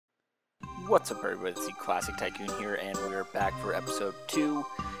What's up, everybody? It's the Classic Tycoon here, and we are back for episode 2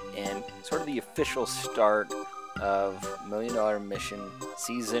 and sort of the official start of $1 Million Mission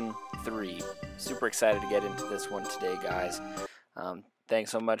Season 3. Super excited to get into this one today, guys.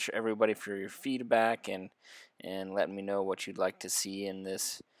 Thanks so much, everybody, for your feedback and letting me know what you'd like to see in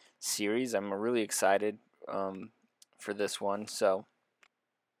this series. I'm really excited for this one. So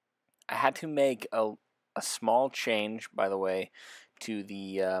I had to make a small change, by the way, to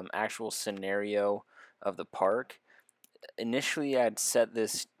the actual scenario of the park. Initially, I'd set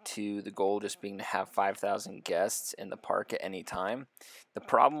this to the goal just being to have 5,000 guests in the park at any time. The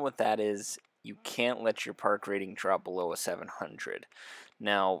problem with that is you can't let your park rating drop below a 700.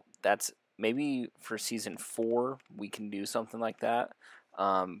 Now, that's maybe for Season 4 we can do something like that.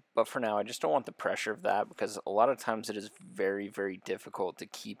 But for now, I just don't want the pressure of that, because a lot of times it is very, very difficult to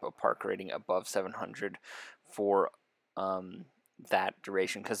keep a park rating above 700 for that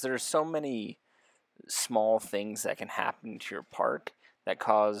duration, because there's so many small things that can happen to your park that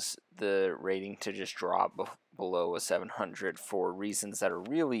cause the rating to just drop below a 700 for reasons that are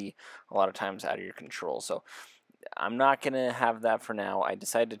really a lot of times out of your control. So I'm not going to have that for now. I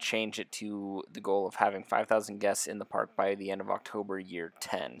decided to change it to the goal of having 5,000 guests in the park by the end of October year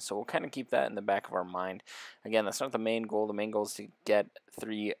 10. So we'll kind of keep that in the back of our mind. Again, that's not the main goal. The main goal is to get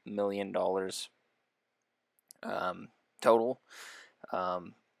 $3 million total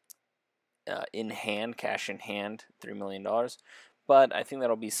in hand, cash in hand, $3 million. But I think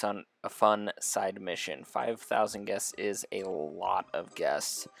that'll be a fun side mission. 5,000 guests is a lot of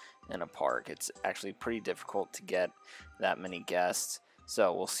guests in a park. It's actually pretty difficult to get that many guests.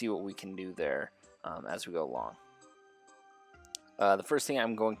 So we'll see what we can do there as we go along. The first thing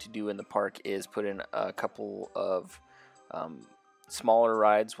I'm going to do in the park is put in a couple of smaller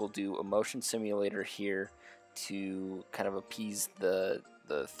rides. We'll do a motion simulator here to kind of appease the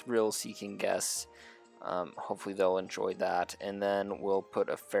thrill-seeking guests. Hopefully they'll enjoy that. And then we'll put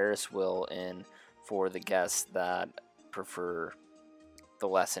a Ferris wheel in for the guests that prefer the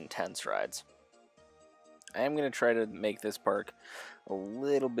less intense rides. I am going to try to make this park a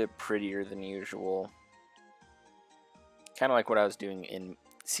little bit prettier than usual. Kind of like what I was doing in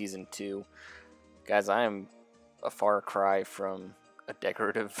Season 2. Guys, I am a far cry from a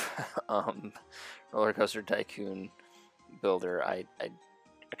decorative roller coaster tycoon builder. I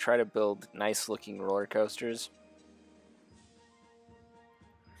try to build nice looking roller coasters.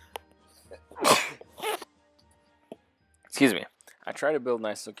 Excuse me. I try to build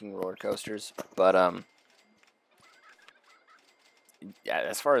nice looking roller coasters, but yeah,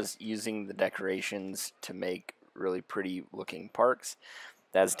 as far as using the decorations to make really pretty looking parks,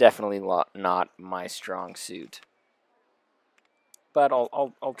 that's definitely not my strong suit. But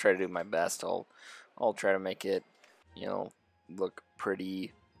I'll try to do my best. I'll try to make it, you know, look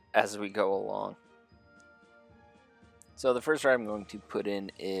pretty as we go along. So the first ride I'm going to put in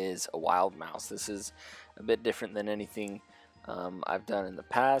is a Wild Mouse. This is a bit different than anything I've done in the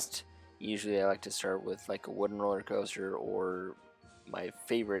past. Usually I like to start with like a wooden roller coaster, or my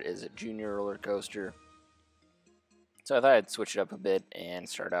favorite is a junior roller coaster. So I thought I'd switch it up a bit and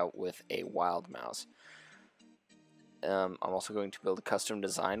start out with a Wild Mouse. I'm also going to build a custom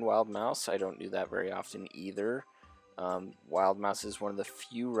designed Wild Mouse. I don't do that very often either. Wild Mouse is one of the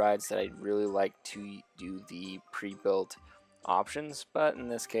few rides that I'd really like to do the pre-built options, but in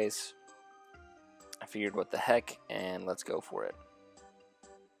this case I figured what the heck, and let's go for it.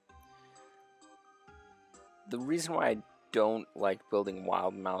 The reason why I don't like building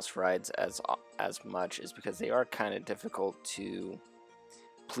Wild Mouse rides as much is because they are kind of difficult to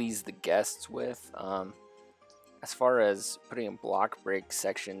please the guests with. As far as putting in block break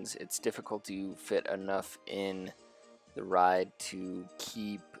sections, it's difficult to fit enough in the ride to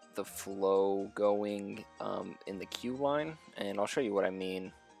keep the flow going in the queue line, and I'll show you what I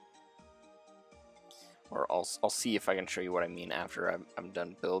mean, or I'll see if I can show you what I mean after I'm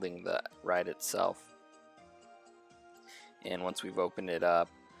done building the ride itself, and once we've opened it up.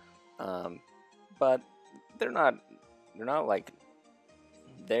 But they're not like,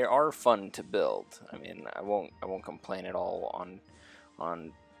 they are fun to build. I mean, I won't complain at all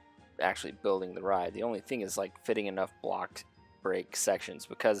on actually building the ride. The only thing is like fitting enough block break sections,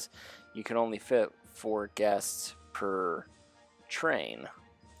 because you can only fit 4 guests per train,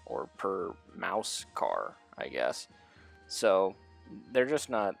 or per mouse car, I guess. So they're just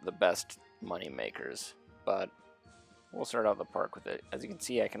not the best money makers, but we'll start out the park with it. As you can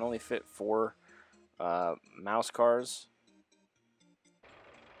see, I can only fit 4 mouse cars,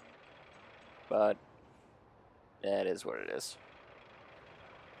 but that is what it is.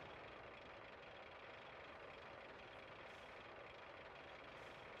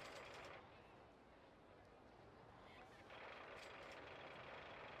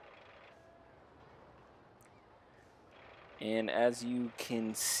 And as you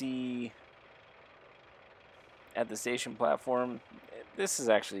can see at the station platform, this is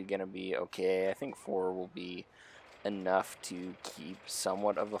actually going to be okay. I think 4 will be enough to keep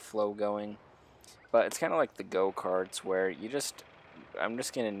somewhat of a flow going. But it's kind of like the go-karts where I'm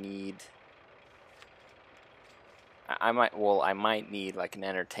just going to need... I might need like an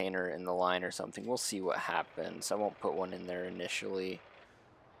entertainer in the line or something. We'll see what happens. I won't put one in there initially,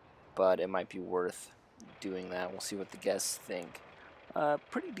 but it might be worth doing that. We'll see what the guests think.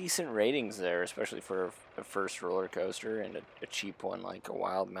 Pretty decent ratings there, especially for a first roller coaster and a cheap one like a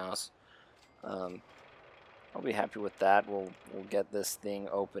Wild Mouse. I'll be happy with that. We'll get this thing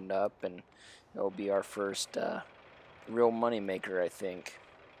opened up, and it'll be our first real money maker, I think.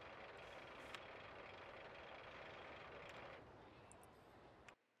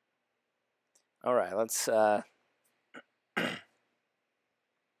 All right, let's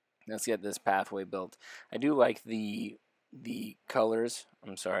get this pathway built. I do like the colors.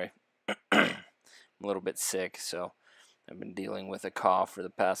 I'm sorry, I'm a little bit sick, so I've been dealing with a cough for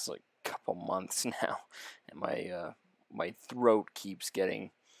the past like couple months now, and my throat keeps getting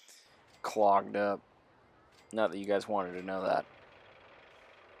clogged up. Not that you guys wanted to know that.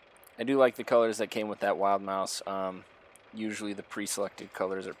 I do like the colors that came with that Wild Mouse. Usually the pre-selected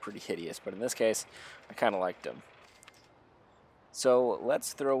colors are pretty hideous, but in this case, I kind of liked them. So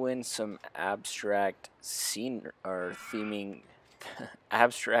let's throw in some abstract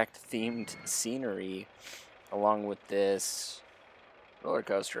abstract themed scenery along with this roller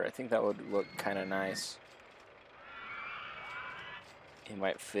coaster. I think that would look kind of nice. It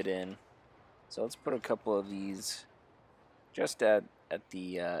might fit in. So let's put a couple of these just at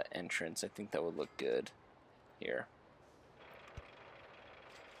the entrance. I think that would look good here.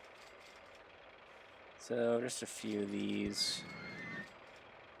 So just a few of these.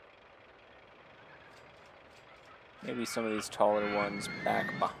 Maybe some of these taller ones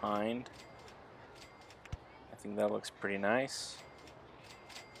back behind. I think that looks pretty nice.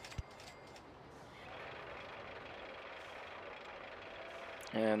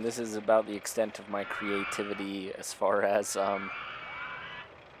 And this is about the extent of my creativity as far as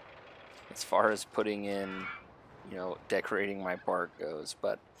putting in, you know, decorating my park goes.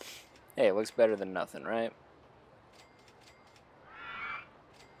 But hey, it looks better than nothing, right?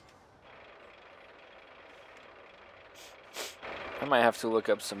 I might have to look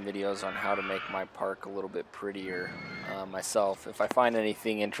up some videos on how to make my park a little bit prettier myself. If I find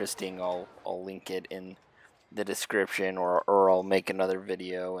anything interesting, I'll link it in the description, or I'll make another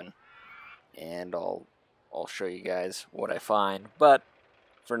video and I'll show you guys what I find. But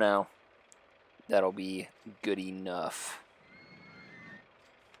for now, that'll be good enough.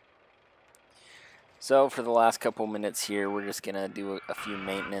 So for the last couple minutes here, we're just gonna do a few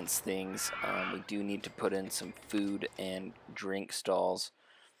maintenance things. We do need to put in some food and drink stalls,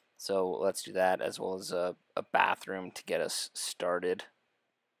 so let's do that, as well as a bathroom to get us started.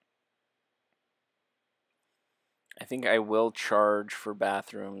 I think I will charge for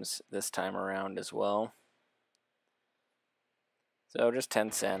bathrooms this time around as well. So just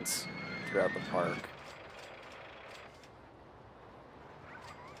 10 cents throughout the park.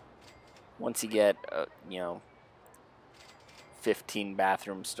 Once you get, you know, 15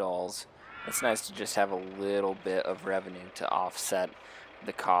 bathroom stalls, it's nice to just have a little bit of revenue to offset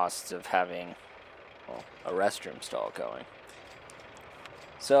the costs of having, well, a restroom stall going.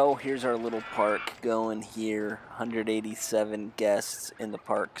 So here's our little park going here. 187 guests in the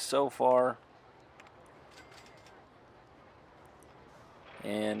park so far.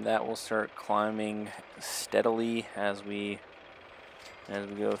 And that will start climbing steadily as we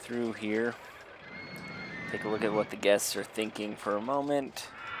go through here. Take a look at what the guests are thinking for a moment.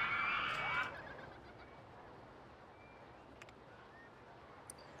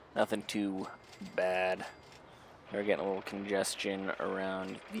 Nothing too bad. They're getting a little congestion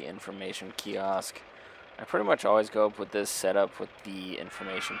around the information kiosk. I pretty much always go up with this setup with the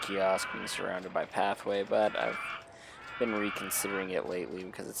information kiosk being surrounded by pathway, but I've been reconsidering it lately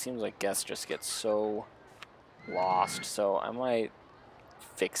because it seems like guests just get so lost. So I might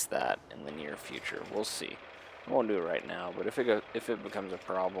fix that in the near future. We'll see. I won't do it right now, but if it becomes a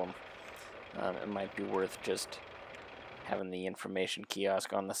problem, it might be worth just having the information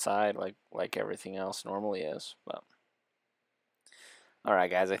kiosk on the side like everything else normally is. But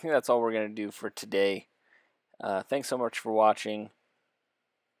alright guys, I think that's all we're going to do for today. Thanks so much for watching.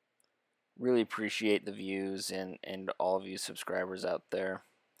 Really appreciate the views and all of you subscribers out there.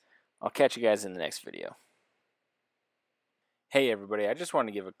 I'll catch you guys in the next video. Hey everybody, I just want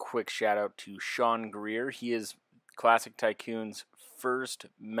to give a quick shout out to Sean Greer. He is Classic Tycoon's first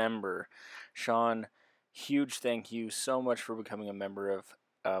member. Sean huge thank you so much for becoming a member of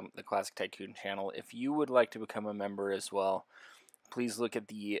the Classic Tycoon channel. If you would like to become a member as well, please look at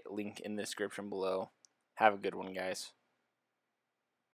the link in the description below. Have a good one, guys.